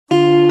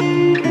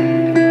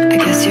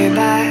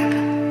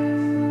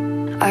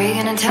Are you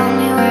gonna tell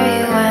me where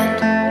you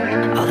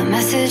went? All the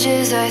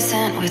messages I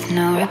sent with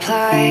no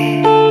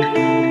reply.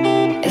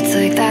 It's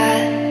like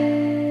that.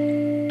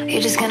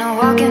 You're just gonna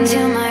walk into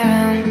my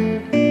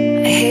room.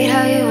 I hate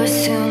how you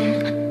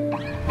assume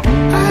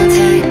I'll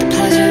take the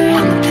pleasure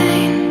and the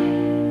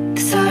pain,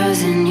 the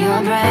sorrows in your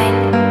brain,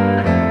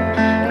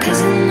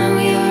 'cause I know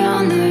you're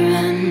on the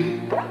run.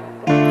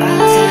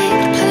 I'll take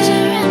the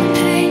pleasure and the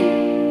pain,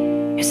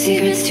 your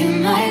secrets to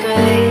my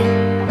grave.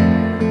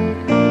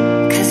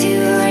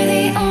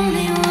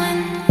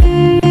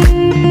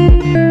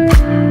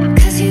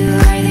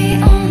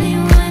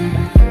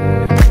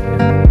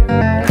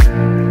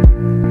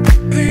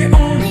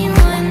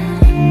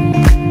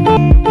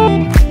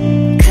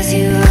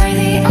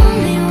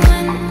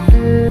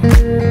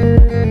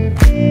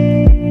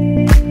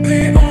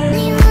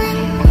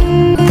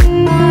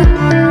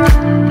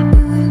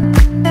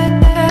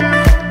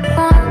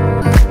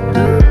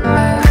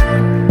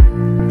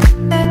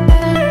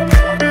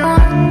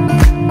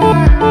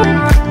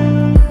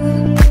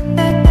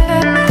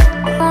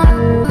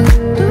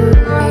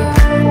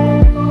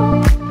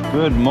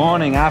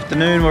 Morning,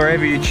 afternoon,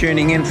 wherever you're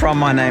tuning in from.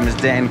 My name is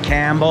Dan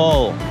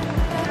Campbell.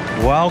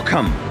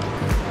 Welcome.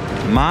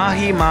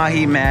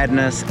 Mahi-Mahi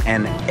madness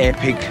and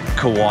epic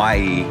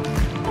Kauai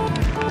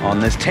on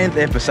this 10th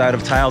episode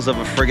of Tales of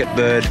a Frigate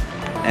Bird,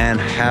 and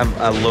have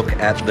a look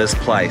at this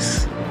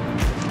place.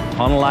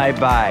 Honolulu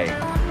Bay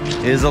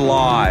is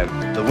alive.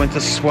 The winter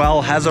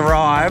swell has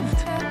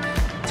arrived.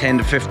 10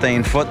 to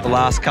 15 foot the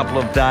last couple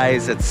of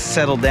days. It's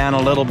settled down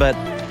a little bit.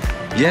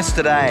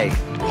 Yesterday,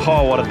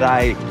 oh what a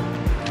day.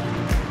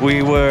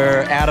 We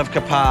were out of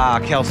Kauai,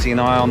 Kelsey and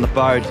I, on the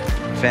boat,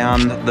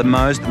 found the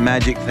most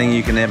magic thing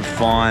you can ever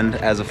find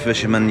as a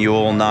fisherman, you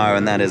all know,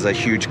 and that is a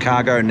huge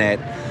cargo net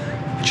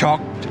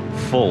chocked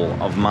full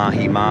of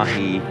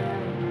mahi-mahi,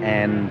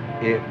 and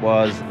it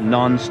was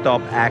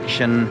non-stop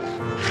action.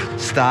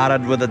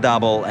 Started with a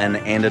double and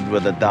ended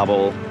with a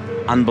double.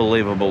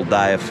 Unbelievable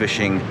day of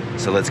fishing,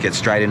 so let's get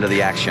straight into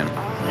the action.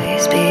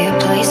 Always be a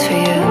place for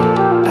you,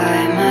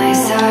 by my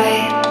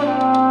side,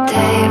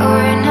 day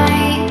or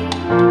night.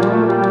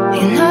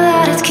 You know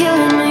that it's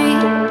killing me.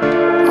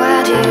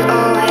 Why do you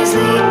always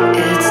leave?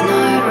 It's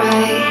not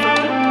right.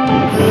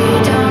 We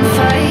don't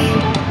fight,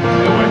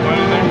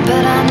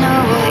 but I know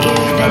what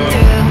you've been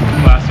through.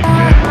 Classic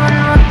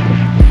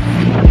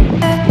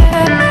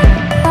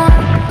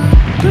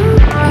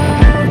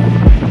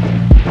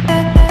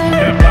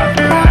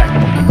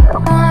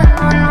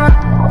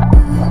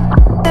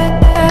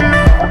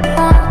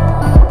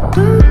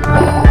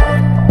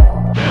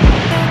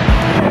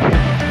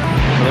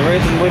The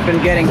reason we've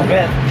been getting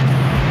bit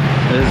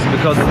is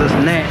because of this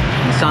net.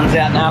 The sun's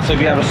out now, so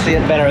you'll be able to see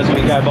it better as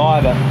we go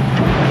by, but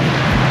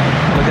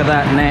look at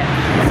that net.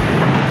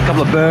 A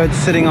couple of birds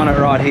sitting on it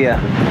right here.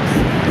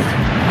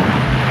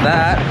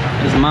 That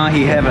is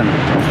mahi heaven.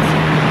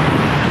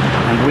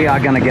 And we are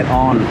going to get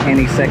on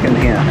any second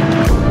here.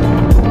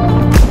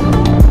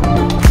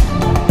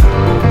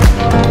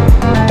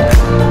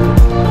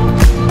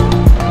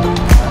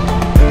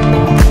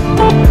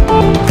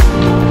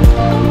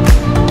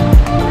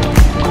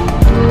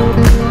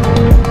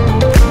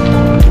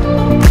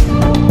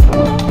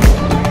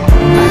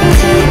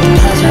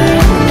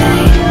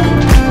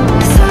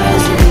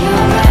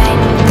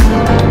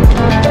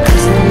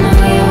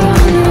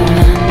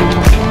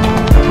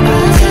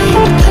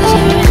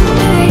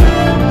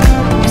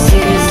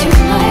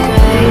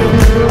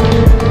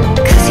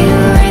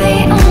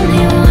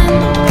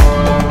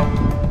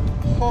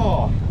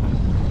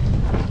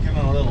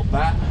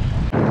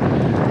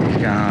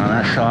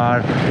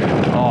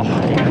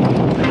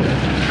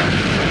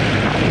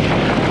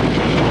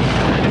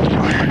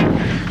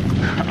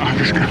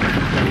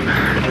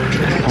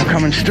 I'm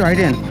coming straight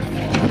in.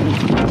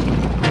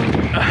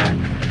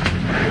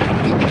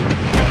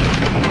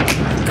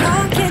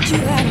 Can't get you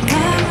out of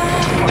my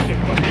mind.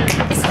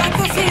 It's like I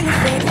feel it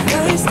for the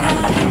first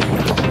time.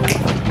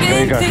 There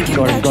you go.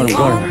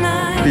 Got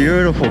him.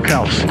 Beautiful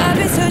Kels. I've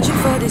been searching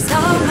for this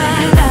all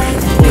my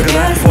life. Look at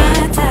that.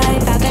 My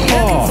type. I've been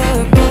looking for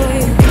a boy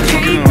who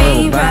can treat me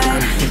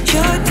right.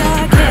 Your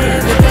dark hair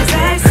with those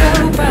eyes so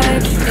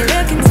bright. They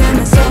look into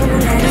my soul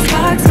and it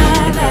sparks my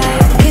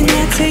life. Can I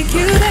take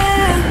you there?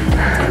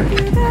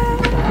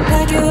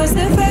 Like it was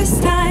the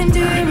first time. Do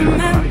you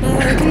remember?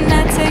 Can I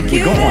take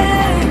you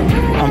there?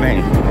 I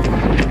mean,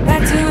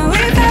 Back to when we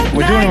felt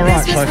we're doing like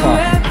alright this so was far.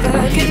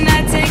 forever. Can I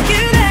take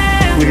you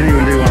there? We can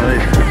even do one of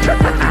these.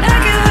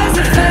 Like it was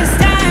the first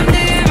time. Do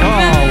you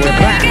remember? We're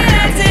back. Can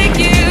I take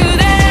you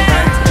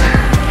there?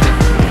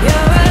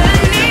 You're all I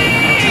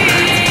need.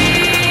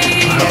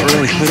 I've got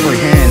really slippery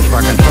hands, but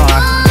I can try.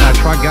 No,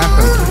 try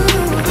gaffing.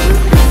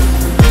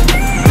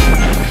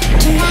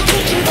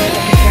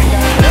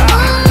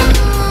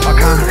 I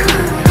can't.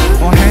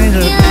 My hands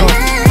have got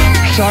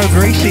so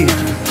greasy.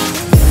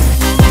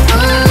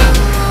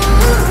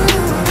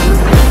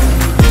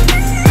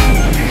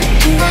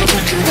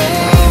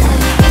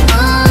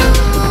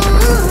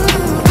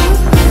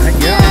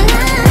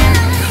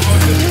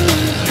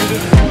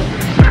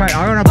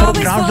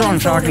 gloves on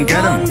so I can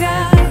get them.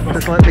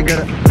 Just let me get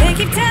it. They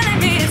keep telling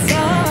me it's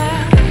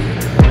alright.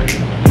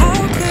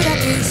 How could I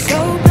be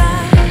so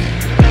blind?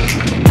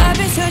 I've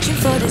been searching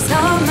for this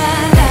all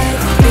my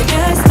life. You're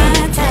just my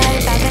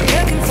type. I've been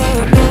looking for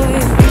a boy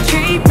who can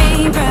treat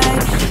me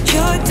right.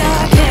 Your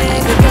dark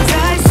hair with those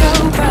eyes so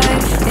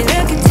bright. They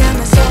look into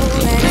my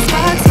soul and it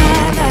sparks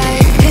my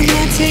life. Can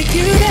I take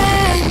you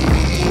there?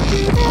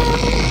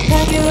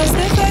 Like it was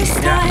the first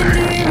time.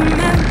 Do you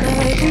remember?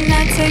 Can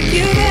I take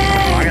you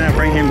there? I'm gonna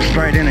bring him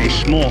straight in. He's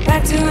small.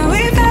 Back to when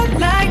we felt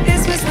like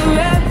this was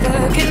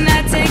forever. Can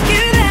I take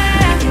you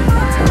there?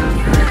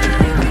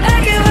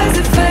 Like it was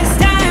the first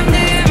time. Do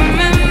you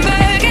remember?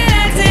 Can I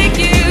take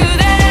you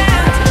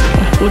there?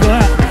 Look at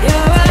that. You're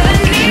all I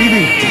Phoebe.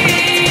 need.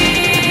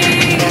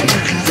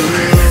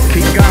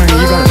 Keep going.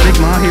 You got a big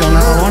mahi on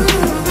that one.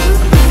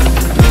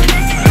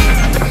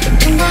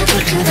 Can I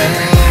take you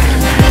there?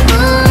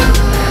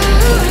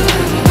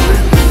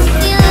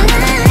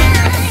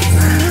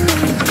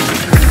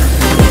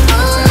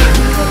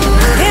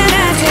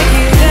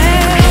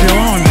 Still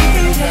on.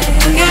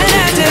 Can I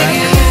take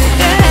you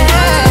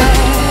there?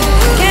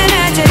 Can I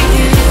take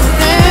you there?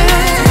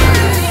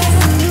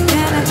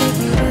 Can I take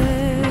you there?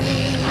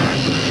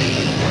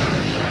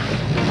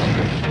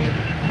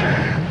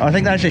 I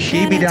think that's a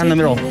sheepy down the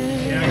middle.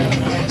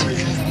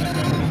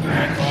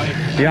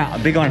 Yeah, a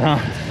big one, huh?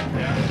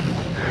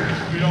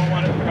 We don't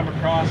want it to come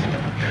across.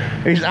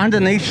 He's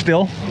underneath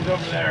still. He's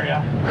over there,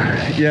 yeah.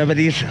 Yeah, but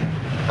he's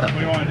What do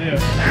you want to do?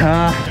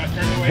 Gotta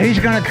turn away. he's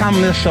gonna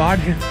come this side.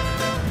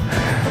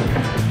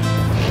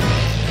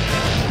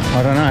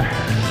 I don't know. I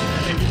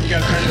think you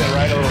gotta turn to the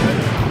right a little bit.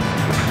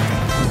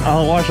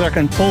 Otherwise, I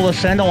can pull the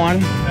center one.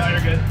 No,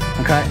 you're good.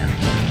 Okay.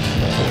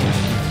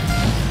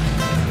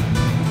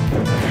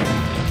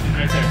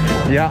 He's right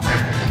there. Yeah.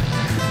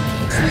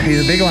 He's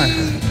a big one.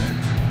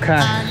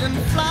 Okay.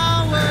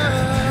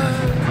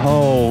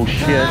 Oh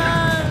shit.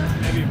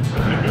 Maybe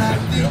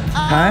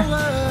Huh?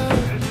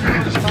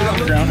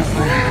 down.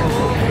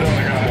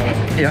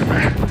 Yeah.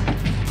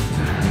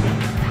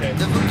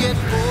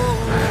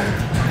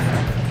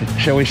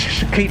 Shall we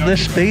keep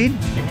this speed?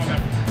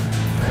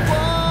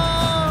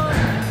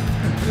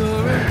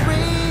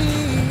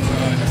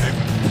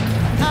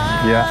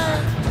 Yeah.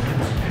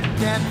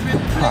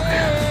 Fuck.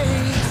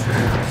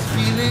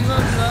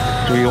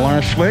 Do you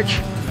want to switch?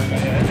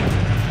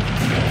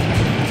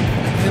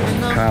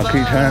 Okay, I'll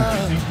keep turning.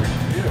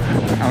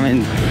 I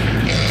mean,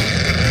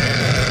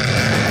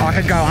 I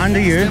could go under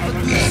you. I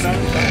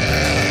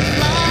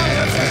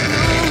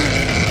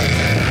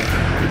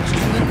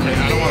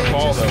don't want to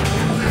fall though.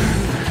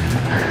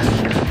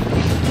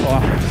 Or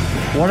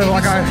what if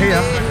I go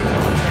here?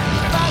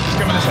 Just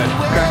come on this side.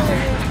 Okay.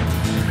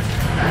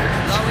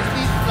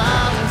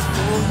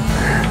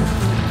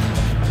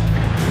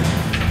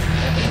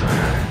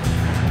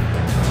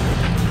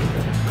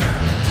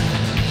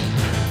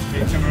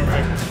 Okay, come over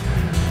here.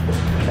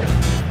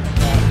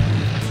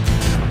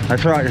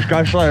 That's right, just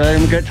go slow, let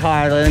him get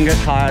tired, let him get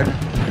tired. What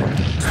do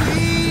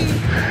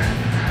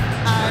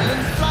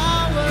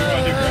you want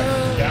to do,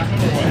 Greg? Gap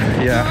him or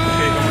what? Yeah.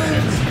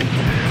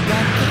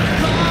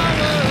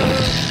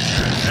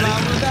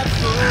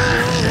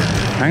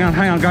 Okay, go on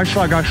here. Hang on, go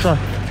slow, go slow.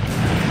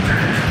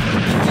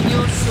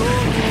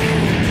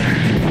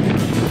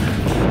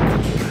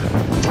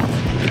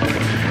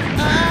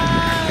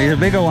 He's a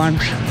bigger one.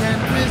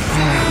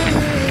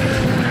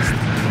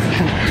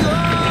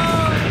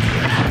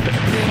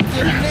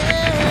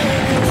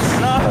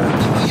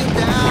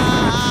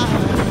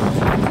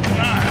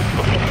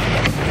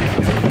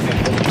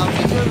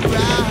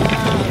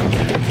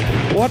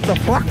 What the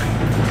fuck?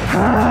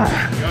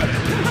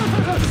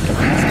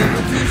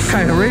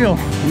 Kind of real,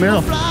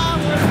 middle.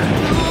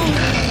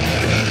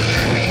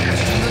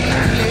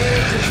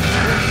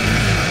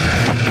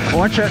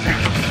 Watch it.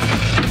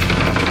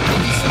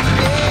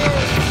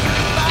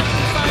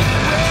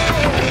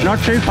 Not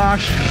too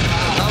fast.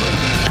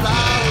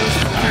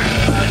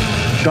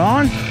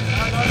 Gone?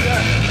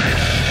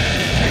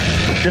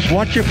 Just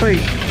watch your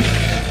feet.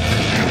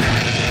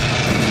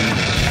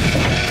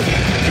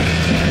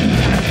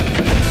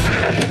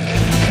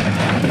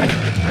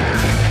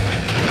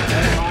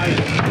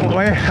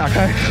 Where?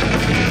 Okay.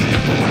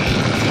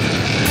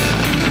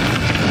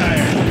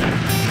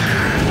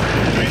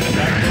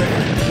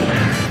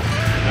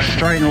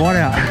 Straighten what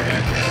out?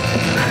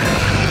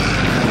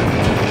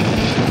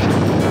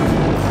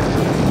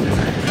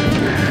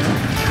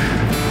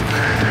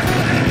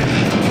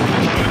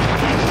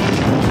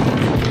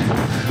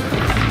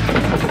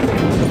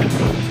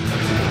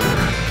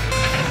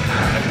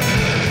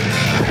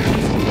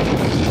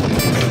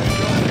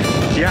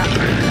 Yeah.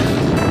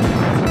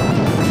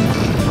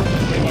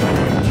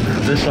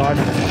 This side.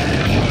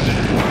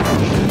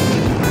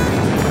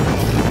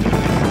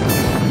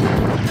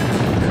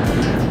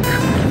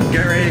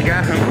 Get ready to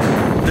go.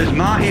 There's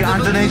Mahi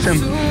underneath him.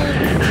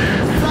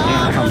 I'm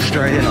gonna come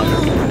straight in on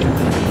him.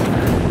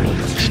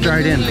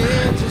 Straight in.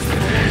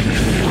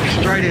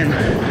 Straight in.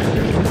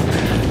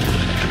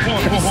 Pull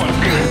on.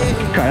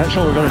 Okay, that's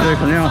all we've got to do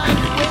for now.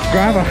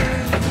 Grab her.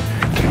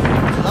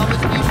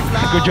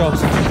 Good job.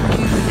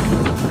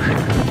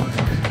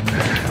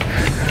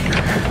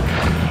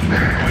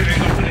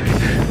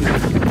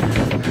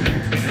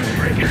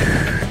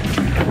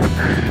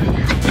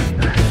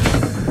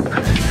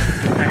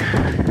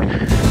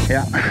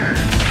 Yeah.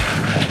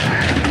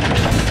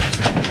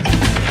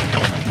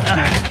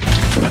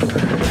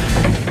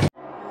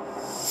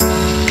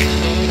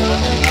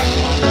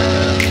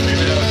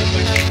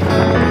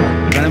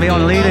 Gonna be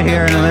on leader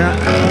here in a minute.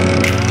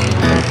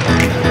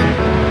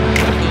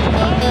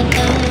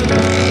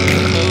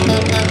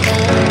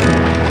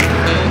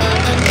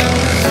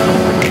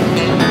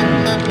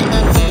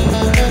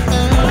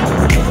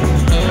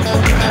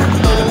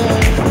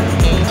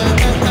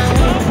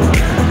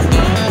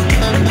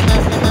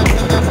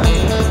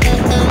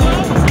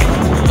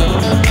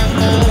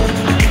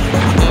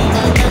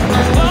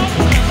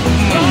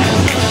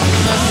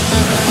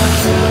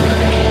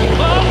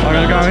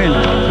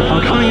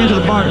 I'm coming into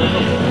the boat.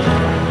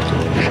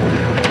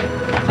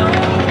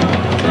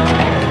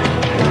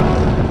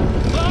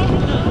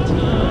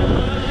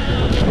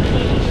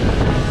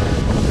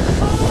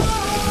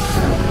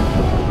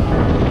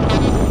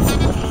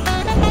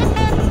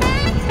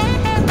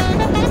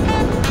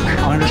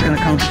 I'm just going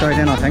to come straight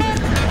in, I think.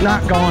 No,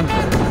 go on.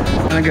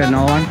 I'm going to get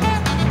another one.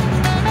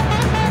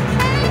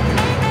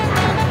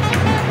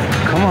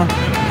 Come on.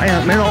 Hey, in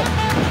the middle.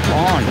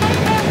 Come on.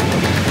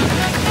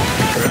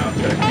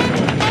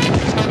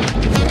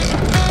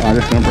 I'm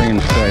just going to bring him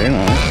straight in,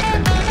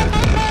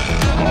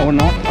 alright? Or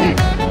not.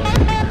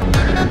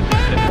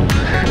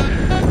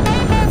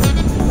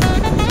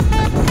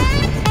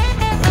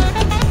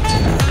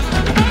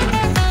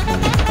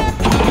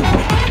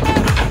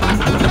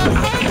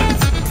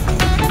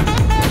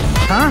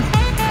 Huh?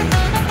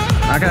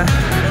 Okay.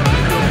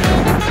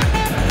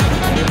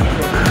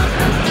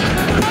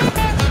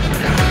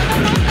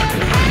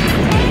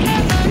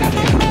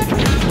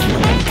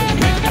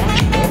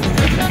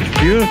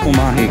 Beautiful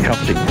mahi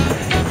cupped.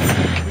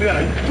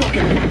 Yeah,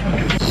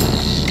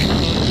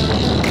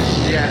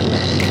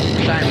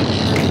 same.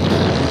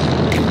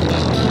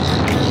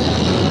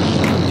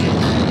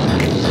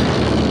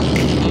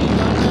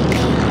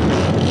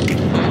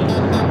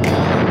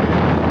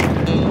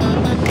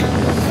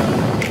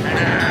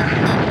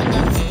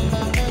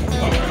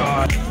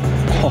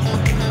 Oh,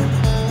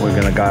 we're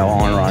gonna go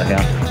on right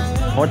here.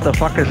 What the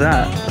fuck is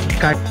that?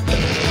 Okay,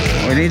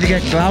 we need to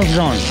get gloves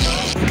on.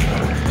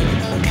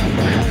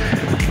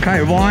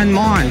 Okay, wind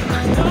mine.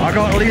 I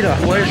got leader.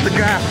 Where's the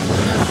gap?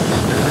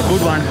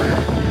 Good one.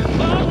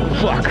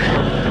 Fuck.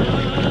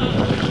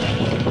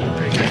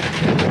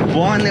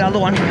 Wind the other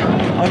one.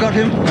 I got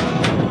him.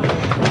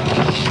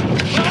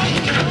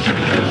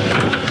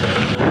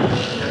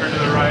 Turn to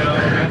the right a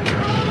little bit.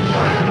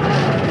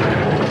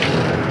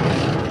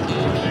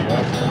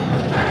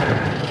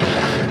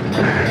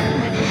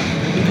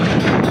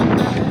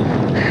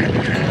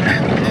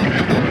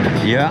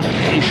 Yeah.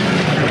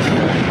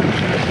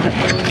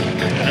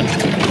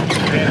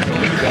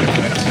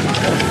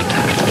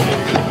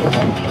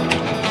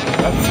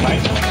 That's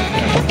nice.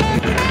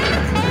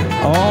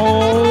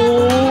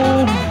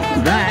 Oh,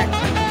 that.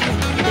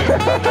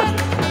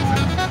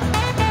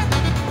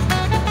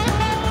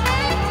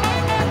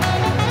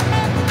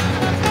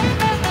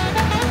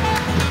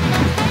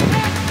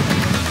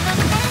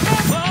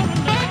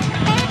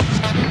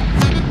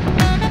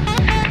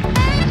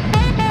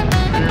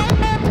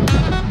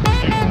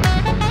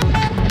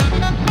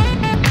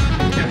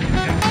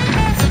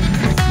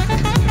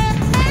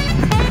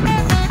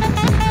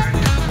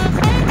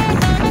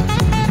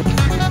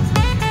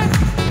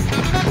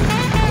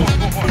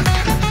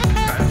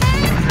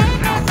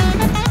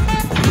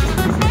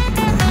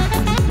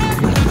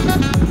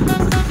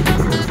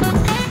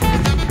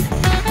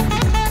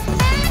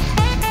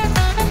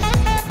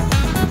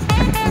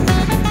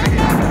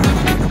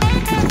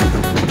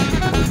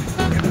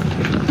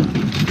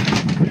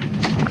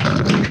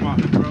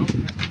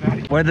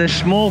 Where there's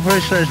small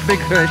fish, there's big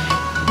fish.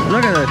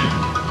 Look at this,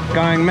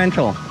 going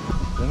mental.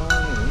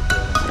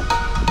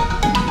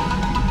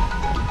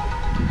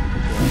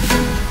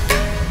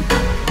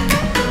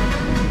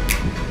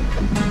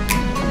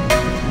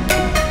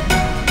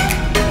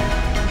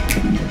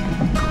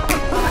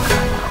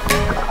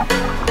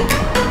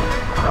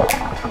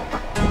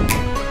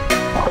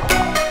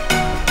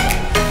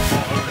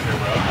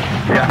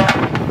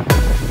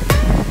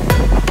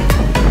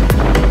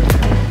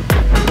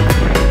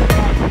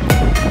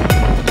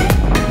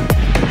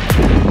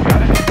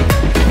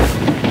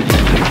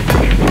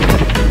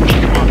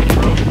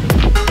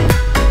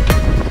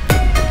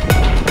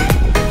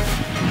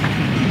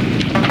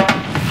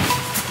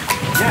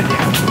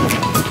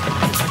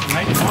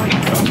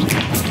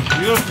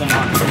 Beautiful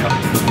monster.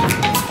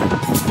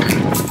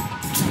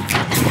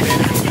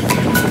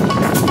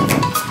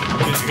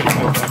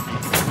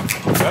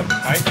 That's a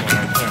nice one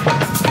right there.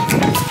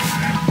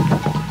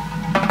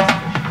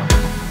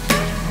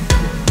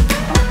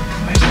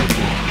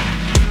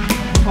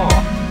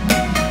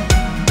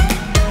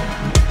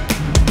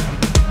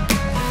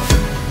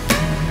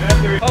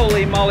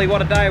 Holy moly. moly,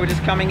 what a day. We're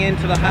just coming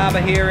into the harbour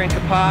here in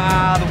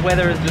Kauai. The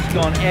weather has just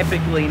gone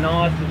epically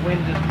nice. The wind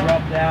just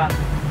dropped out.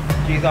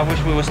 Geez, I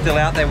wish we were still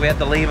out there. We had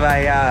to leave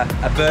a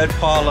bird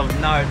pile of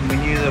note, and we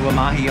knew there were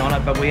mahi on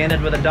it, but we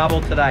ended with a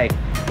double today.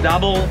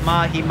 Double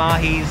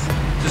mahi-mahis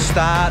to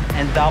start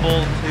and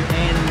double to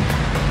end.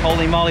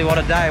 Holy moly, what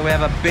a day. We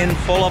have a bin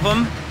full of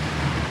them.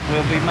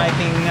 We'll be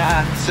making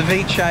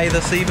ceviche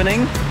this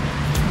evening,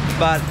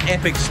 but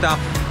epic stuff,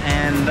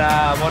 and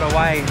what a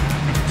way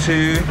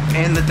to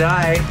end the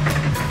day.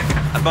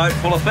 A boat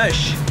full of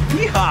fish.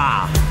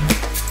 Yeehaw!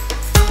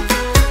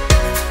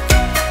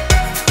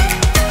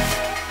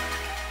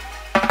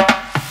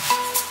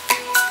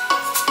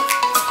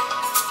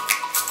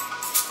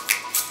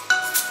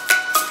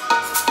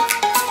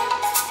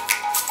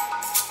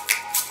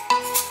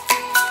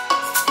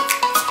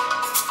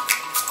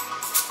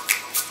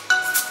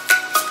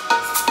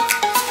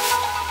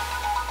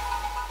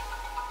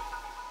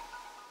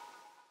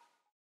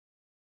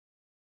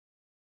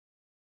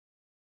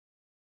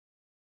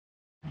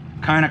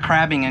 Kona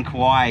crabbing in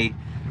Kauai.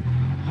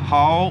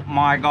 Oh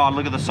my god,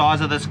 look at the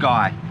size of this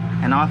guy.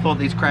 And I thought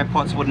these crab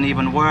pots wouldn't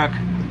even work.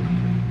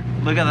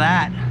 Look at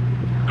that.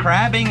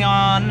 Crabbing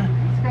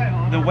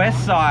on the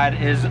west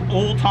side is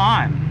all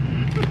time.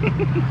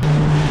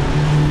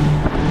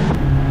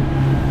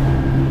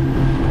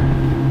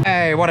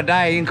 Hey, what a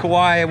day in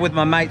Kauai with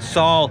my mate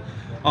Sol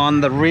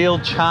on the Real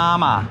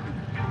Charmer.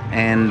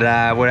 And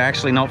we're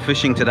actually not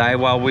fishing today.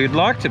 Well, we'd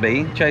like to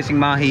be chasing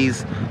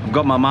mahis. I've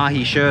got my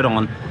mahi shirt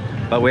on.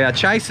 But we are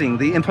chasing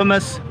the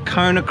infamous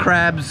Kona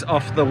crabs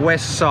off the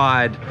west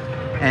side,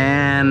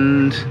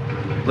 and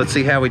let's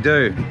see how we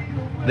do.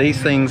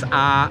 These things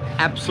are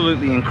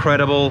absolutely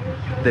incredible.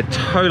 They're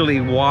totally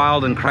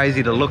wild and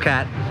crazy to look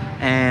at,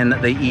 and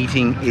the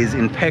eating is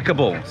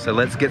impeccable. So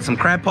let's get some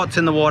crab pots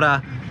in the water.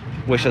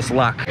 Wish us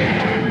luck.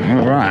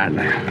 All right,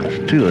 let's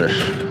do this.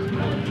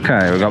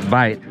 Okay, we've got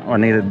bait. I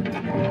needed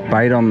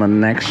bait on the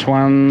next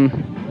one.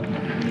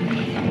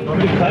 Want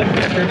me to cut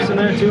strips in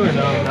there too, or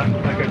no? Not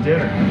like I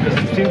did, because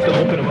it seems to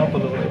open them up a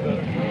little bit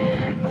better.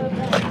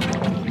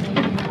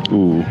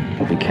 Ooh,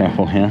 I'll be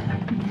careful here.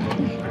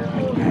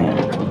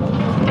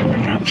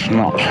 That's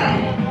not.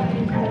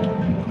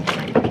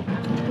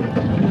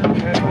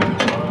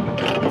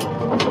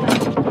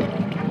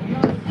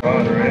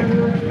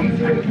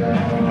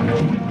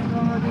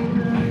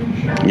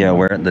 Yeah,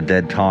 we're at the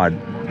dead tide.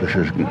 This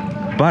is,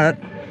 but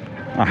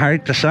I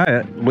hate to say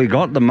it, we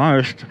got the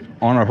most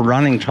on a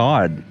running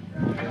tide.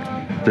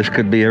 This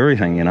could be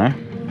everything, you know.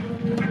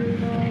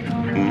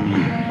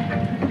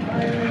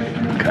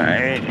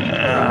 Okay,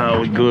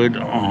 we good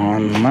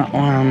on that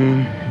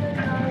one.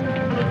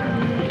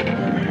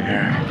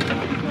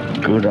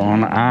 Good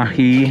on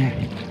ahi.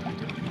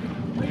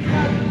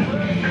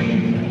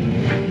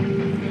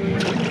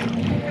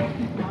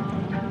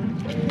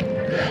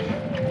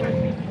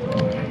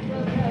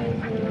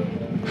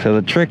 So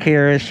the trick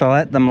here is to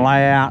let them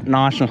lay out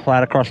nice and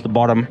flat across the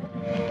bottom.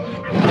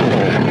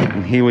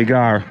 And here we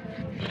go.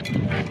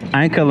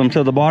 Anchor them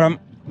to the bottom.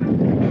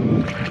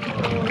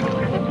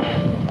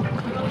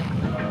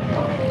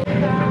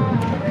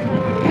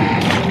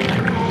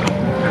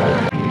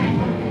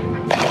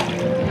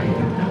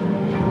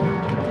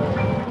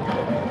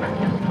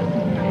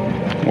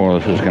 Well,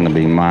 this is going to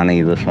be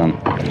money, this one.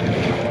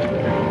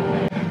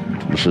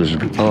 This is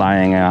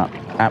laying out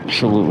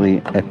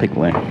absolutely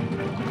epically.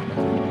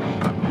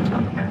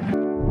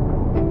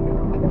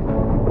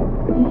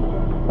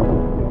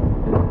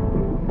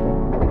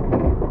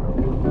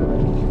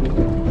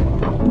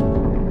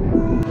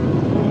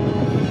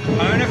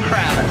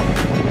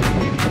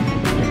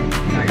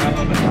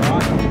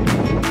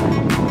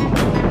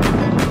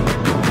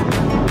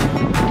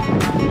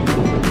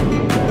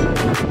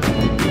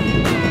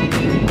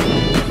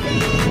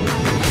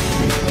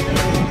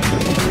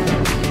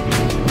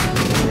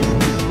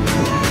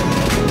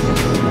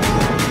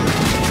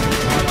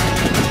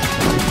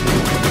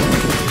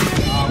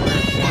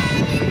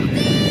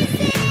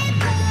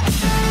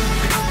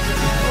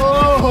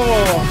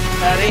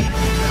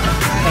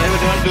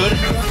 Good.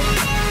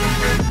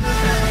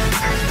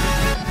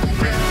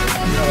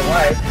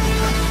 Alright.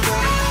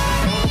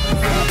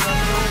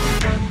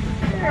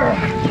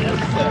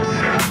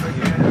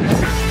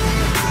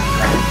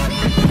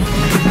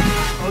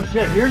 Oh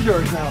shit, here's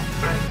yours now.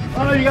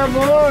 Oh, you got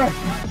more.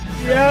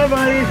 Yeah,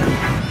 buddy.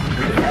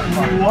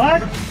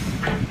 What?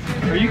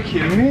 Are you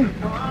kidding me?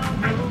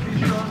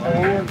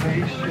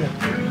 Holy shit.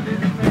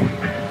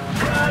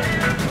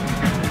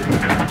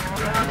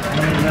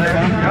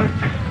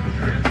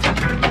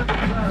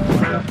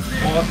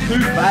 Oh, 2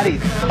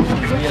 fatties.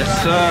 Yes,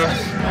 sir.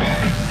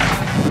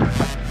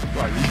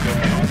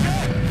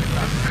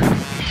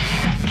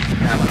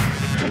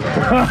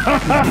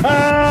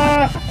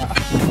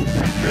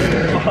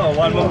 Oh,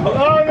 one more. Oh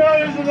no,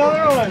 there's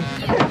another one.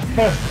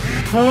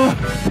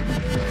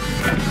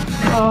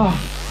 Oh.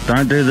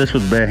 Don't do this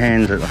with bare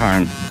hands at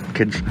home,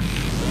 kids.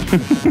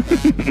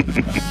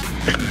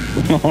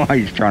 Oh,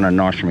 he's trying to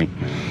nosh me.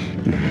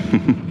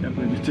 Can't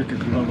believe you took a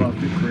glove off.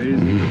 You're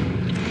crazy.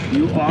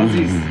 You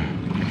Aussies.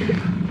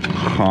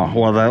 Oh,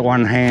 well, that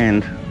one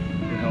hand, It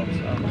helps.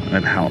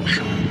 it helps,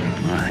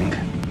 I think.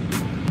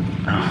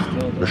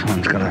 Oh, this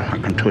one's got a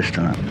fucking twist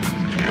in it.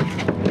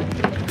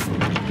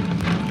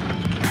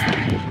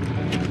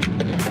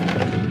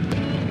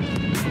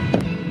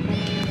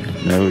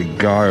 There we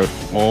go.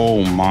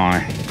 Oh my.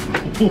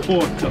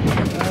 What a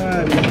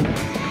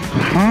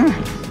Huh?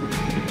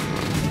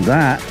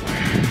 That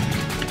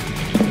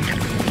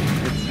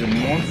It's a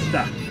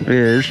monster.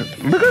 is.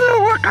 Look at the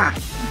waka!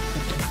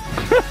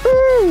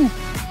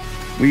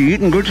 We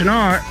eating good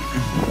tonight.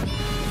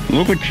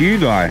 Look at you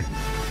guy.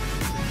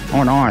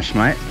 Oh nice,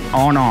 mate.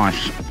 Oh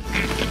nice.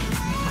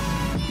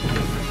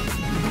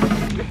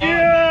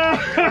 Yeah!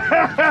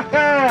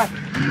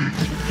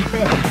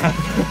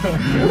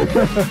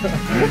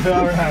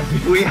 Now we're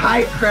happy. We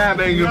hate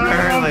crabbing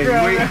apparently.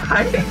 crabbing. We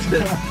hate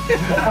it.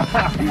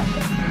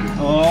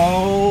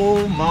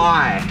 Oh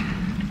my.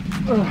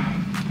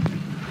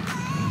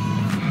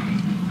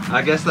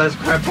 I guess those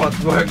crab pots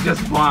work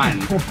just fine.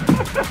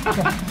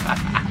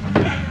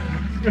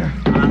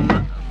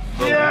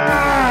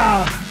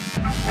 Yeah!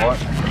 What?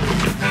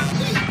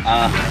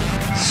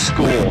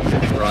 Score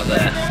right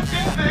there.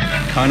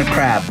 Kona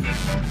crab.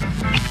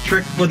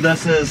 Trick with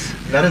this is,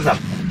 that is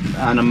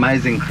an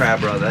amazing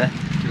crab right there,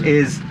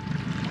 is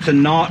to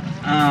not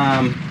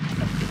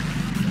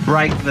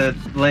break the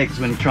legs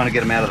when you're trying to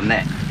get them out of the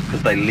net,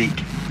 because they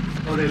leak.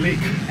 Oh, they leak.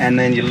 And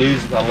then you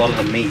lose a lot of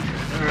the meat.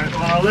 Alright,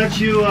 well, I'll let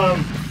you, I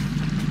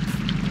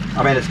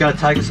mean, it's going to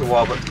take us a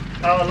while, but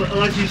I'll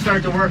let you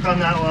start to work on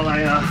that while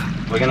I,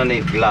 we're going to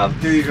need gloves.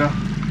 Here you go.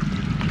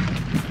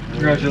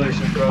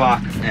 Congratulations, bro.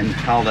 Fuck and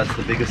hell, that's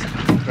the biggest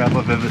crab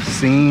I've ever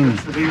seen.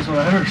 It's the biggest one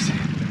I've ever seen.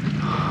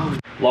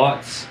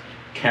 Lights,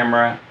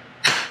 camera,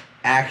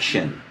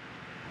 action.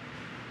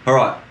 All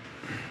right,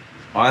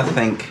 I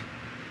think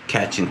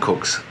Catch and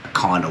Cook's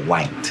kind of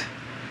wanked,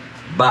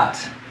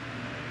 but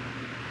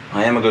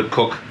I am a good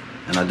cook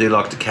and I do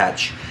like to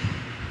catch.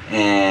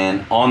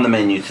 And on the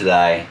menu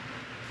today,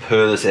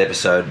 per this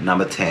episode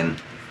number 10,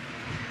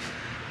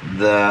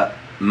 the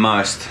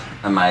most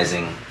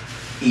amazing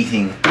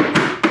eating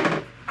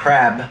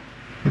crab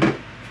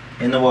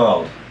in the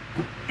world,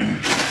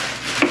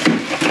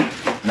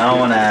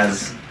 known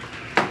as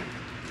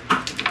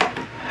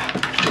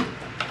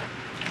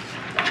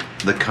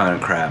the Kona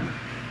crab.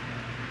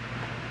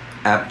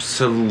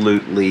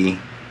 Absolutely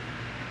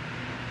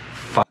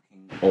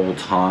fucking all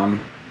time.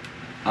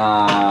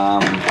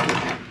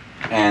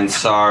 And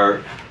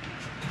so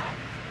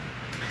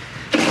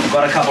I've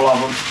got a couple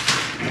of them.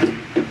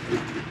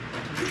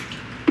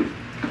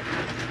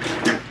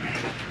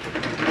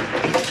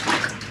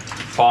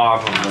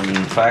 5 of them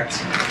in fact.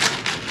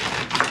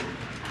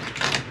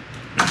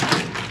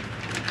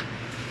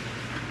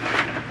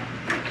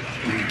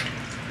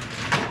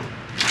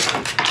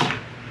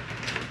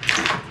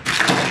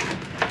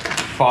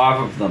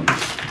 Five of them,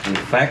 in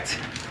fact.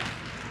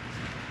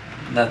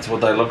 That's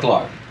what they look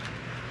like.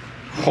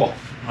 Oh,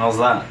 how's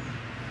that?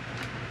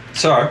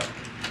 So,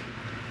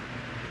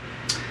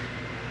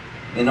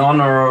 in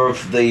honor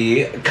of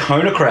the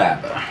Kona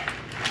crab,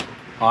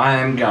 I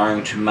am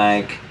going to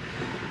make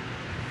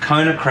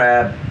Kona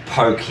crab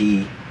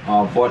pokey.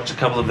 I've watched a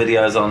couple of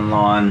videos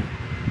online.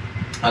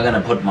 I'm going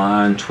to put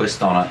my own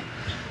twist on it.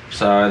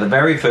 So the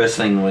very first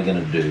thing we're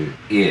going to do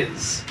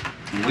is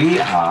we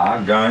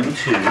are going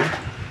to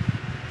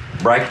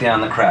break down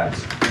the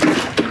crabs.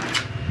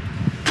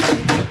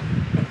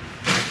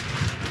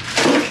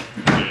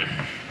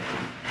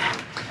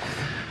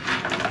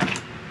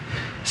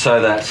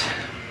 So that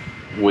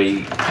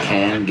we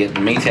can get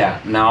the meat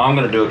out. Now I'm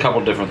going to do a couple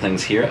of different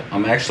things here.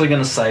 I'm actually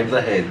going to save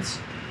the heads,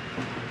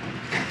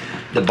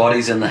 the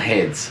bodies and the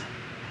heads,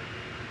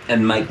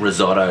 and make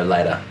risotto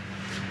later.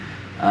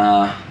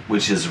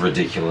 Which is a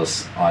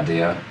ridiculous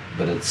idea,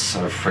 but it's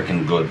so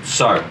freaking good.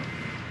 So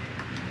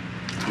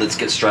let's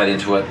get straight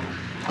into it.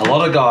 A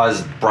lot of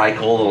guys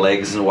break all the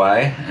legs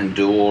away and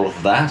do all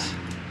of that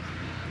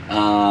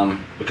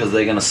because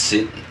they're going to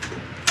sit.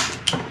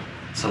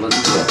 So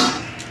let's do it.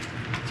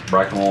 Let's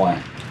break them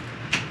away.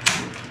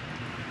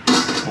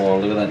 Oh,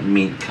 look at that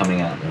meat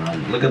coming out there.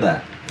 Look at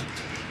that.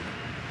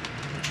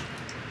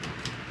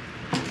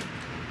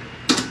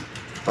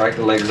 Break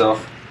the legs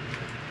off.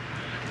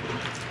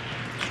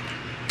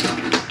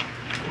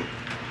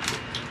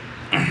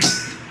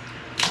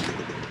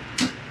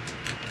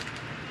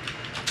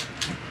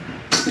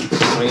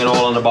 Bring it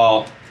all in the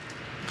bowl.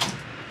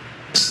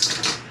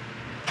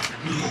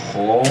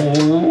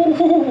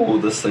 Oh,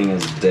 this thing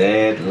is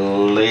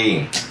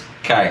deadly.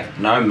 Okay,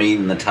 no meat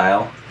in the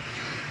tail.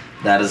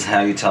 That is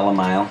how you tell a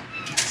male.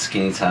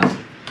 Skinny tail.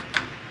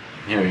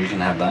 Here, you can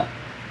have that.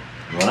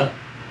 You want it?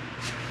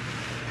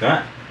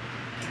 Okay.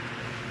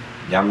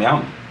 Yum,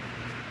 yum.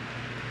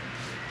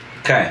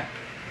 Okay.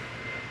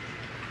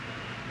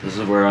 This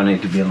is where I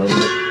need to be a little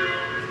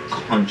bit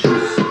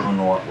conscious on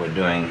what we're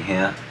doing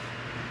here.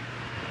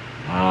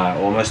 I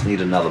almost need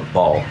another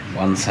bowl.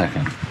 1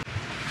 second.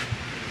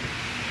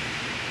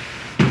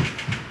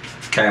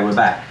 Okay, we're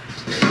back.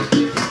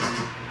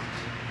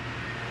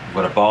 I've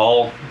got a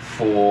bowl,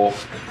 fork,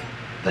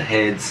 the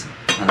heads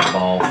and the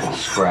bowl for the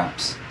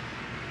scraps.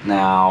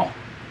 Now,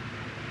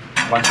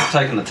 once you've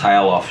taken the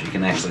tail off, you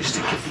can actually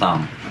stick your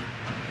thumb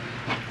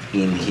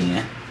in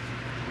here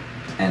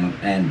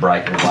and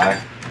break it away.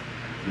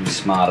 Be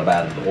smart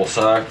about it.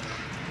 Also,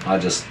 I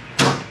just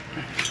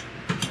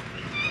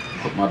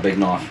put my big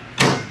knife,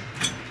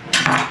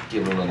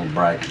 give it a little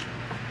break.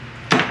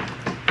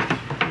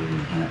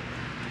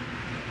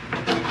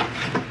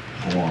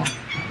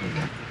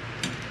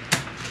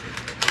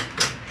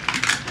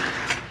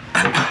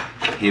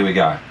 Here we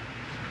go.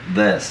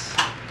 This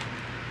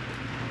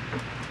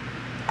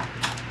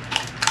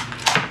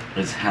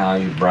is how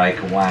you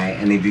break away,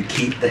 and if you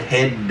keep the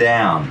head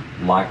down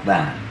like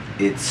that,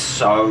 it's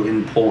so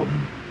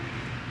important,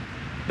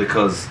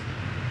 because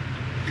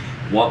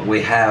what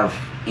we have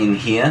in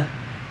here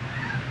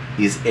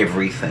is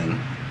everything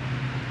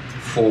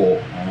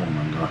for, oh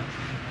my god,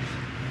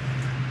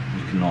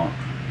 you cannot.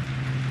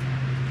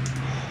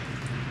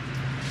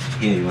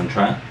 Here, you want to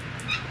try it?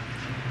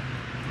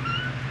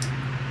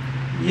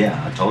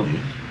 Yeah, I told you,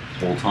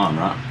 all time,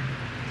 right?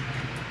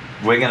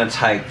 We're gonna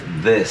take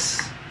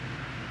this,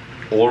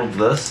 all of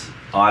this,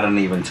 I don't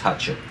even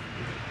touch it.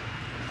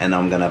 And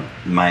I'm gonna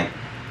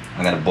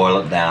boil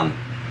it down,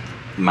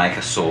 make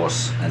a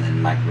sauce, and then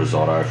make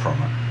risotto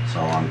from it. So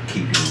I'm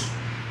keeping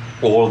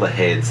all the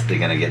heads, they're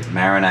gonna get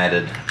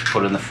marinated,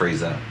 put in the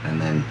freezer,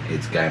 and then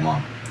it's game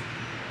on.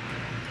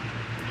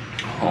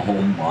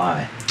 Oh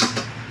my.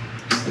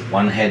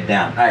 One head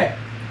down, hey,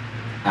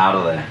 out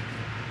of there.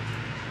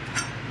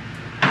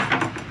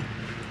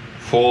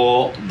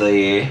 For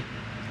the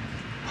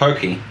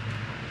pokey, you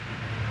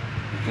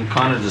can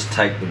kind of just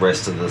take the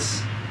rest of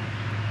this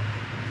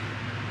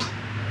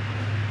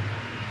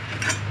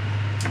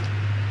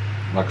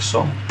like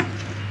so.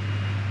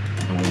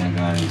 And we are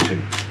going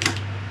to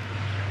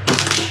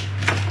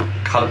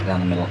cut it down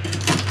the middle.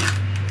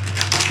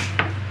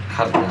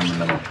 Cut it down the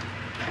middle.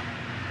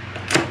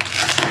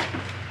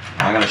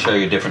 I'm going to show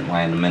you a different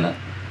way in a minute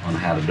on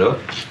how to do it.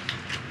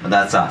 But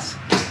that's us.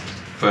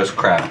 First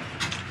crab.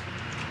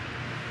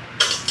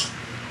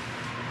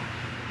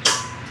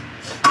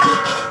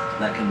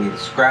 That can be the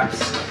scraps.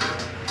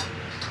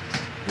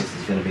 This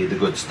is going to be the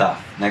good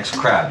stuff. Next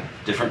crab,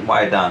 different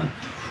way done.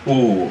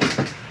 Ooh.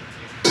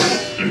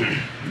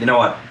 You know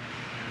what?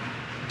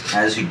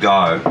 As you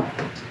go,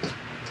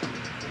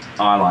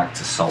 I like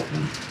to salt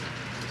them.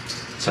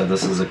 So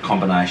this is a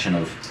combination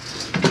of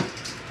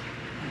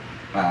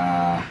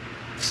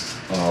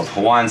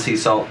Hawaiian sea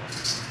salt,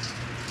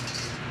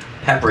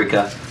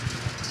 paprika,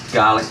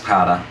 garlic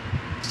powder,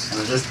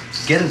 and just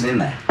get it in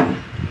there,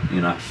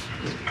 you know.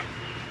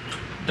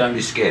 Don't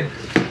be scared.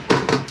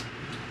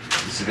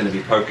 This is going to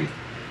be pokey.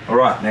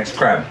 Alright, next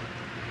crab.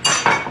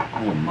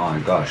 Oh my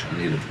gosh, I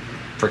need a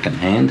freaking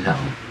hand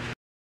towel.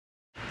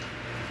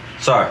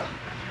 So,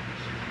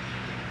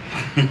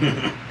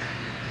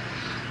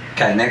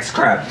 okay, next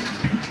crab.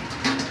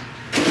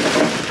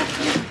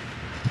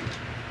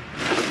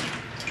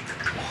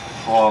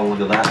 Oh,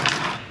 look at that.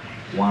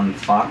 One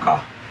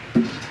whaka.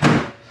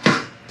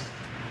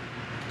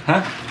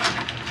 Huh?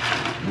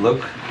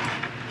 Look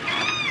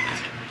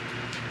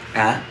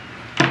at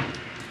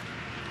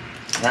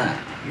that.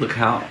 Look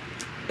how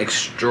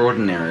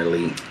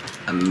extraordinarily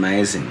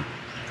amazing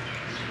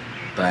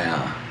they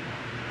are.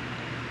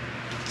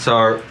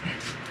 So,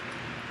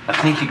 I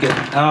think you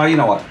get, oh, you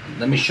know what?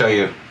 Let me show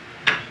you.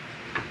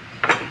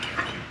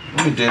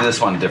 Let me do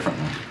this one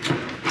differently.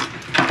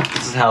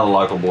 This is how the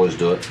local boys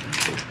do it.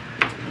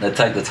 They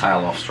take the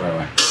tail off straight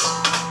away.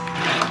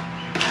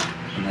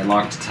 And they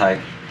like to take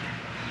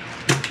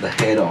the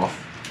head off,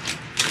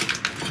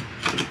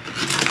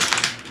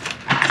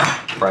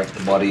 break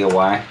the body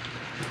away,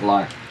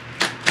 like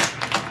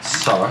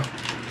so.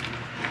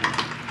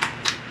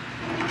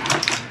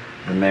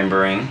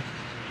 Remembering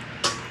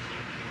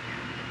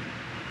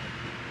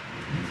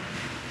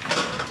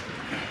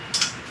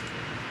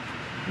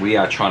we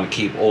are trying to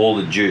keep all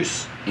the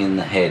juice in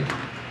the head,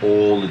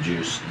 all the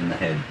juice in the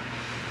head.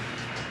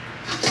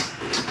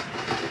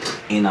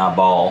 In our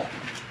bowl.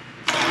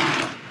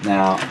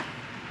 Now,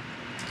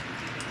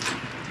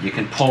 you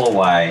can pull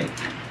away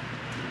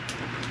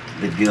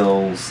the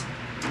gills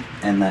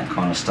and that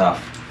kind of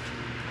stuff.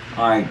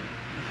 I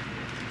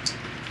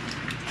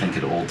think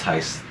it all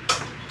tastes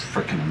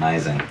freaking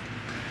amazing.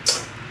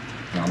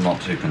 I'm not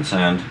too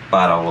concerned,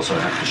 but I also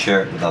have to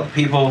share it with other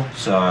people,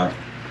 so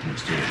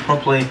let's do it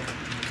properly.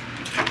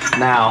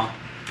 Now,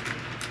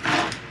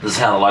 this is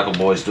how the local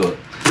boys do it.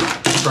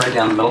 Straight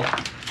down the middle.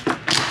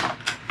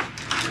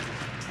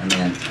 And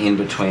then in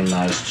between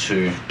those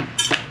two,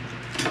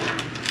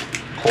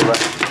 pull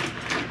it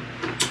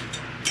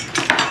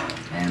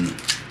and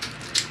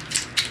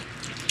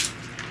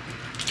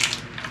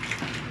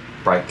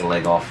break the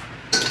leg off,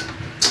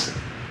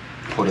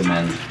 put him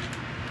in.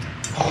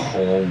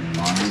 Oh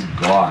my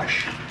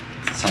gosh,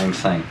 same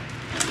thing.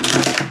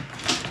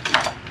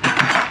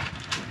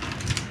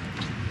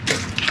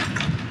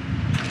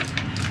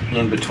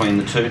 In between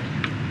the two,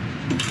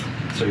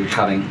 so you're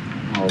cutting,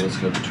 oh let's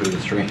go to 2 to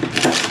 3.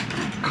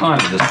 Kind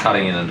of just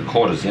cutting it into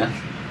quarters, yeah?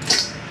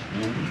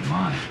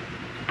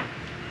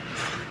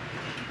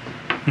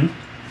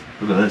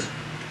 Look at this.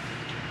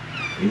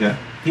 Here you go.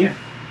 Here.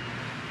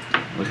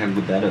 Look how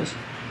good that is.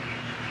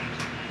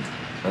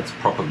 That's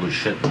proper good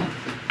shit, man.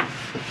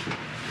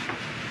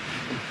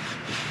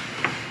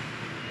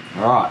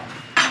 Alright.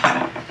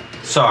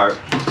 So,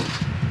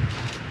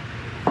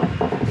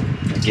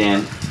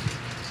 again,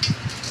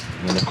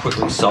 I'm going to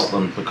quickly salt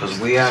them because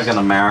we are going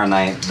to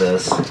marinate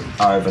this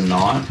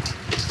overnight.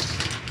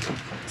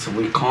 So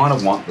we kind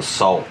of want the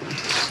salt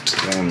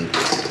and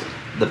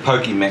the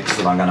poke mix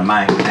that I'm going to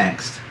make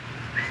next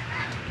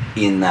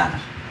in that.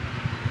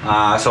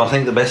 So I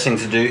think the best thing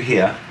to do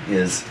here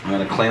is I'm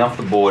going to clean off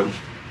the board,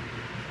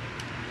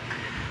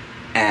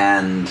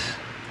 and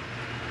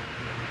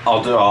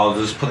I'll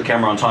just put the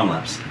camera on time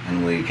lapse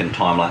and we can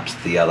time lapse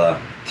the other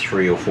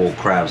 3 or 4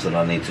 crabs that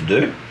I need to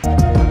do.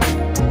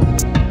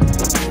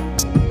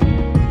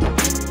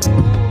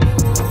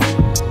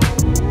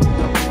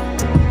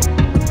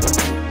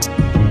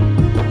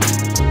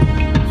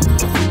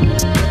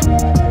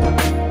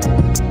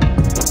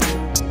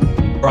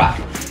 Right,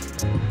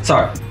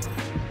 so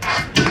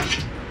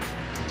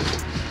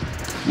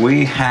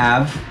we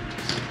have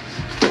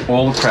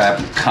all the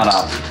crab cut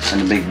up in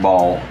a big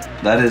bowl.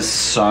 That is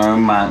so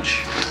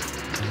much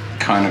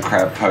Kona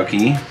crab poke.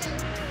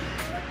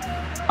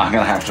 I'm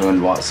gonna have to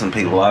invite some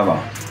people over.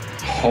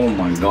 Oh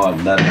my god,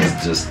 that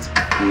is just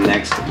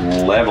next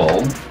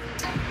level.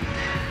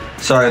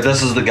 So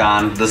this is the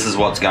gun, this is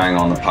what's going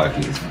on the poke.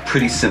 It's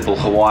pretty simple.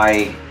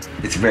 Hawaii,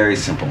 it's very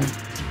simple.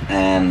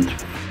 And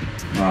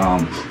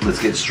let's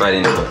get straight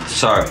into it.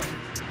 So,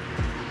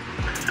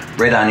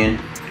 red onion.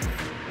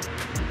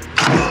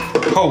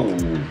 Oh,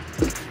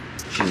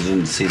 she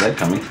didn't see that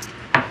coming.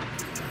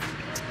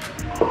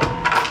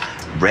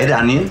 Red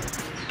onion.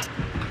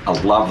 I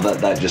love that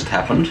that just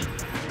happened.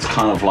 It's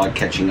kind of like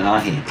catching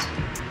ahi.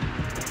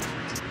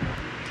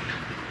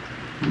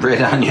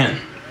 Red onion.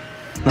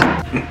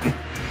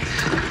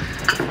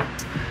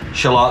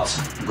 Shallots,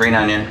 green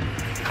onion.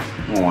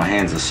 Oh, my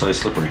hands are so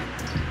slippery.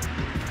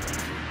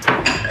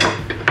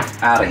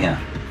 Out of here.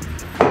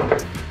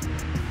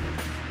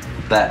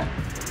 That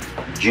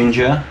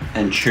ginger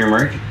and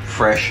turmeric,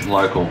 fresh,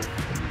 local.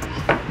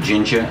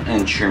 Ginger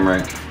and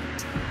turmeric,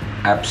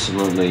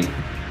 absolutely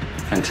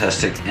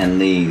fantastic. And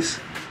these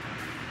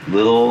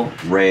little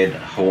red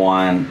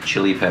Hawaiian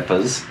chili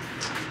peppers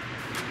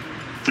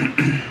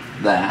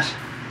that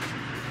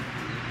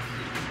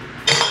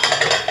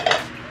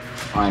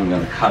I'm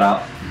going to cut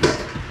up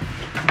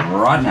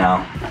right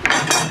now.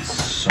 It's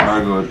so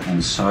good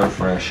and so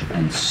fresh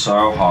and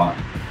so hot.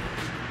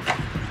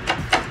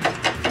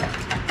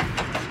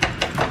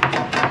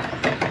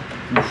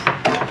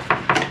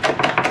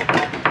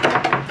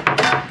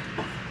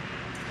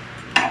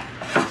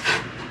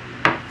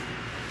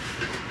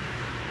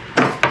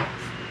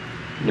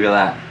 Look at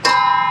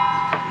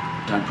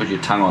that. Don't put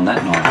your tongue on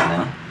that knife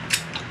now.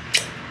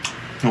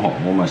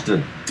 Oh, almost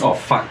did. Oh,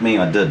 fuck me,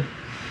 I did.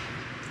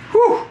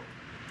 Whew.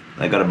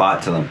 They got a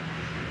bite to them.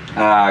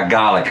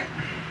 Garlic.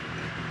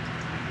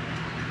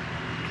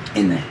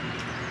 In there.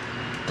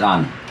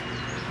 Done.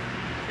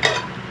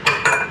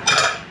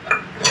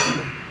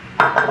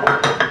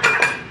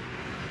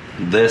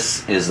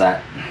 This is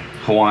that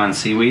Hawaiian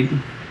seaweed.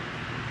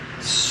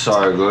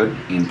 So good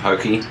in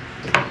poke. Look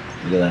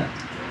at that.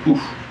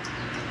 Oof.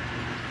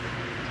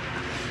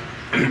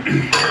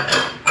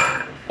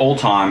 All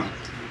time,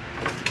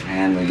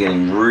 and we're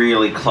getting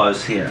really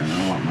close here. I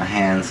don't want my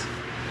hands.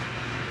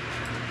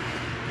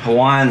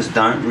 Hawaiians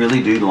don't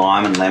really do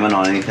lime and lemon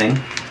on anything.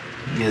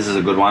 This is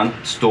a good one.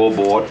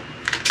 Store-bought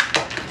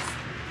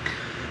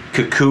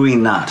kukui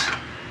nut,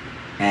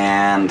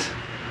 and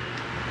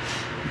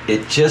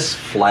it just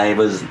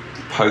flavors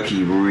poke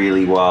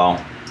really well.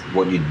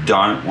 What you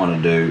don't want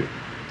to do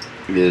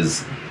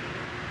is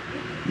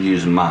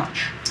use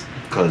much,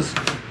 because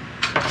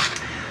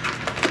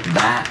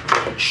that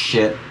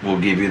shit will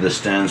give you the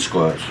stern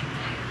squirts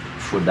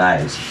for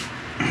days.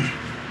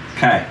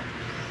 Okay.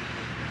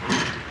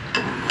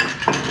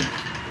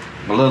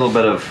 A little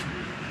bit of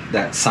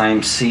that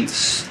same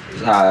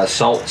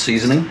salt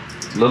seasoning.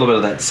 A little bit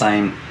of that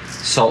same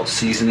salt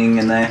seasoning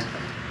in there.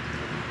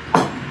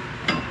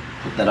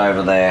 Put that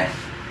over there.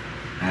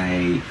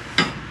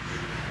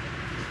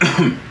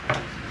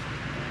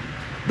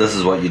 This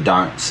is what you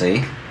don't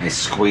see. A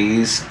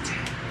squeeze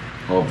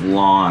of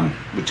lime,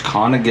 which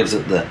kind of gives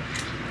it the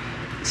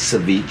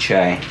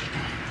ceviche,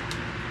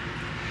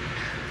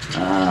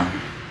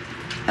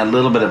 a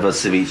little bit of a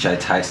ceviche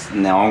taste.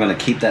 Now I'm going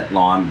to keep that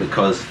lime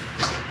because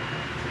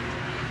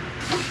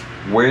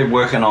we're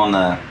working on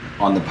the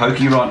poke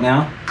right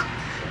now,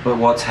 but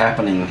what's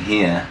happening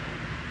here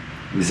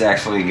is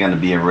actually going to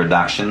be a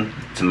reduction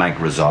to make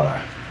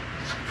risotto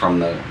from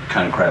the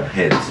Kona crab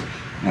heads,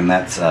 and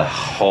that's a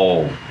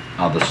whole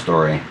other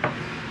story.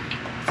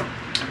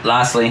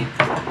 Lastly,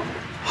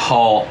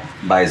 whole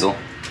basil.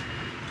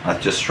 I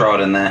just throw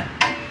it in there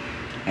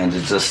and to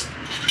just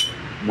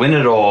win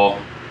it all.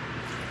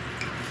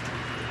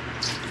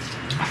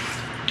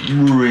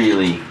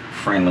 Really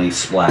friendly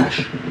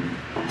splash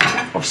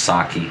of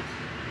sake,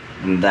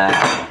 and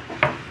that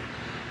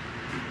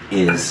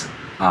is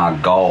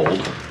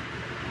gold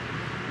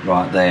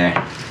right there.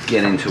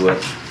 Get into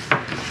it,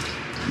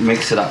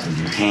 mix it up with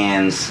your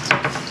hands.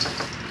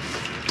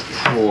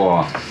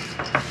 Whoa.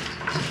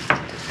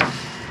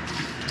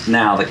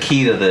 Now the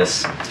key to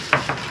this,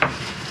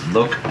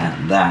 look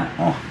at that.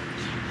 Oh.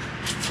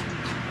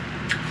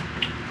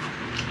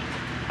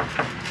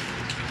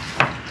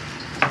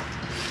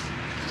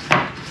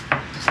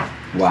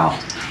 Wow.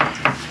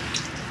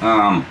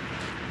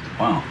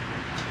 Wow.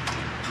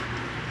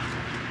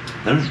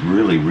 That is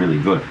really, really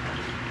good.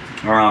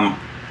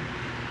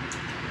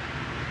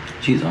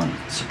 Geez, I'm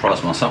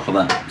surprised myself with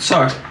that.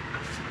 So,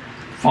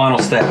 final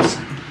steps.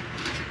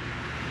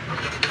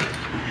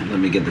 Let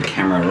me get the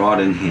camera right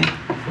in here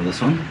for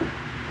this one.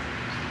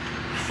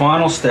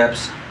 Final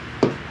steps.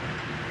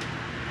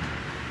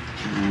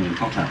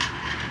 Okay.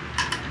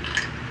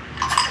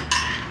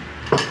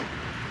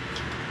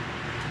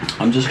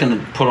 I'm just going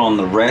to put on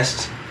the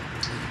rest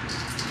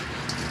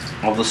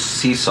of the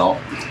sea salt,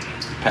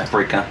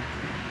 paprika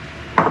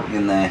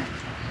in there,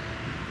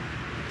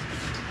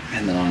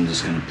 and then I'm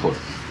just going to put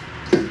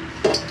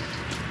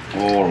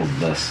all of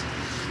this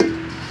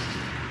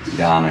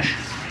garnish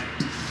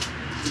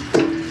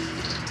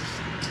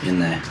in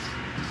there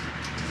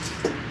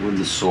with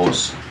the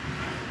sauce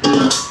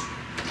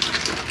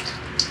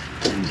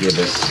and give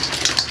it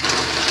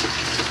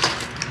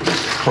a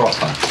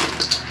proper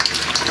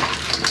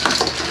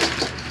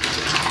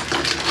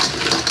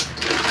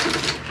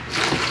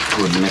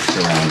good mix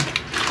around.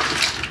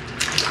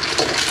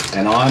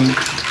 And I'm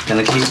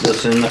going to keep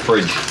this in the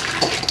fridge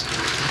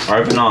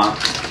overnight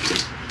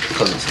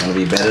because it's going to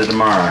be better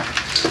tomorrow.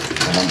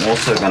 And I'm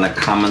also going to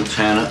come and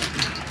turn it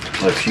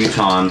a few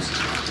times,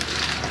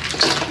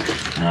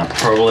 and I'll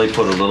probably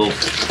put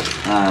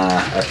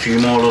a few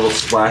more little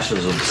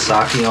splashes of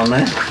sake on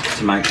there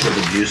to make sure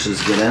the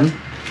juices get in,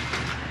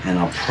 and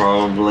I'll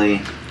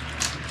probably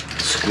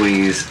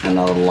squeeze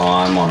another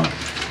lime on it.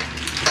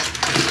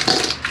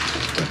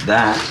 But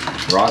that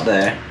right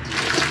there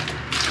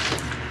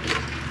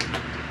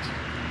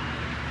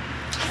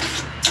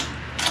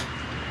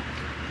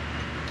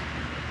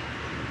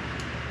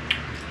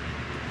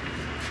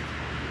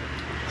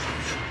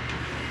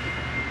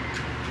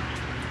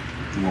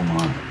oh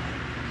my,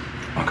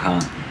 I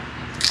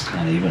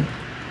can't even.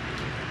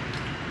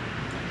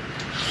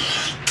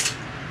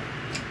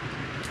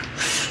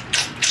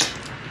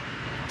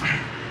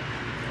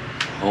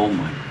 Oh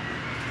my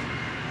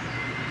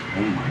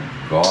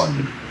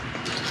God.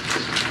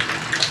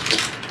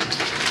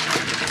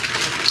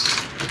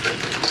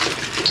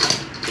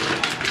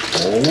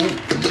 Oh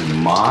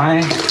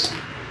my.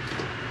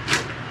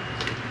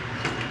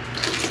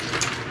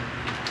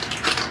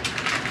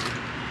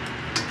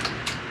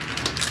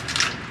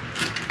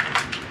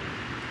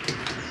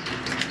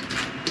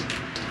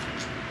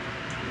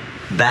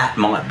 That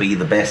might be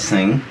the best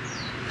thing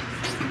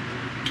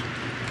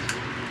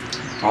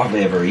I've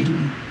ever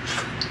eaten.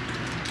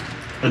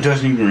 It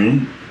doesn't even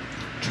need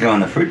to go in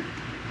the fridge.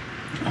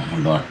 Oh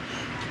my God.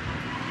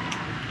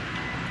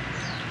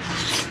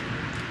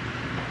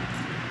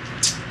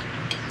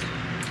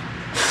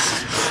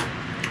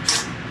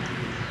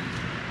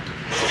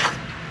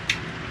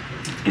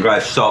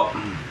 Guys, stop.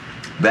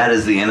 That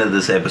is the end of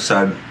this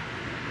episode.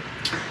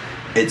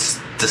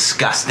 It's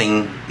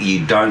disgusting.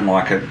 You don't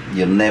like it.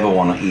 You'll never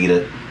want to eat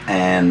it.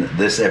 And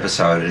this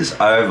episode is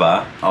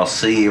over. I'll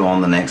see you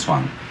on the next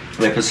one.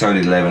 Episode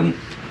 11.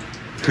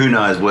 Who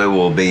knows where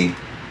we'll be.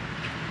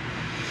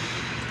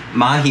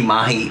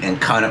 Mahi-Mahi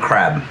and Kona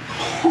Crab.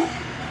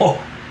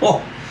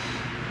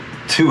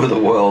 Two of the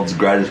world's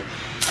greatest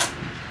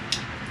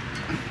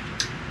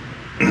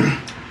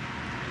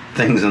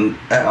things. And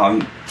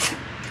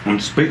I'm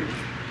speak.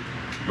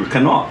 We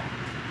cannot.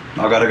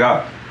 I gotta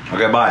go.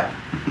 Okay, bye.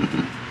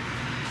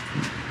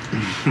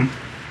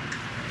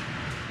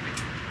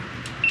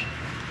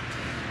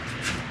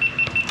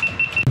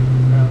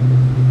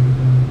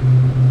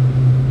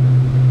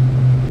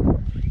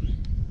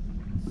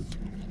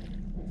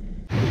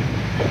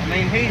 I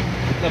mean,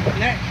 the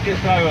net's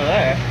just over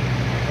there.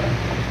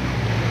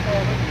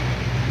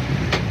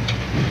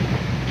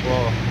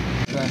 Whoa.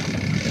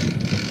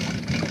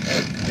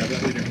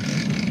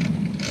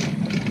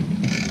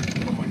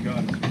 Oh my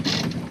God.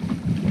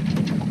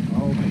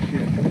 Holy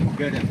shit.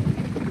 Get in.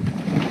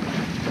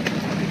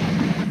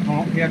 Come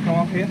up here, come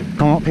up here.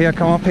 Come up here,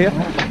 come up here.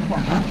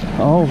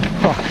 Oh,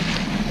 fuck.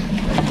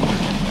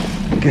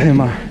 Get him,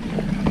 man.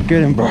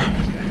 Get him, bro.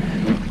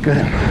 Get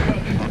him.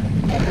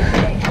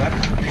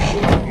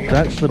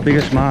 That's the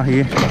biggest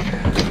mahi.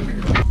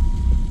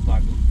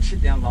 Like,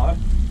 sit down low.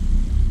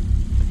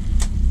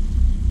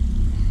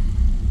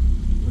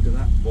 Look at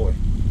that boy.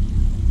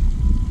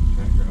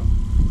 That girl.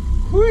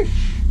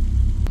 Whoosh!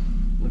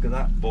 Look at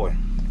that boy.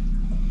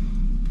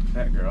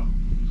 That girl.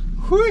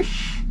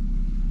 Whoosh!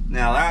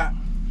 Now that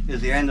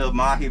is the end of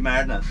Mahi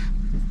Madness.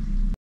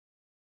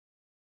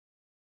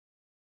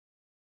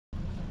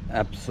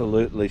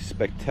 Absolutely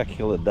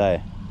spectacular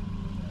day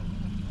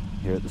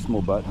here at the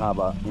small boat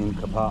harbour in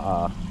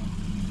Kauai.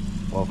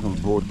 Welcome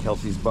aboard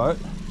Kelsey's boat.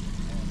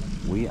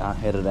 We are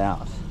headed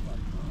out.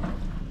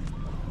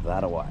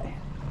 that away.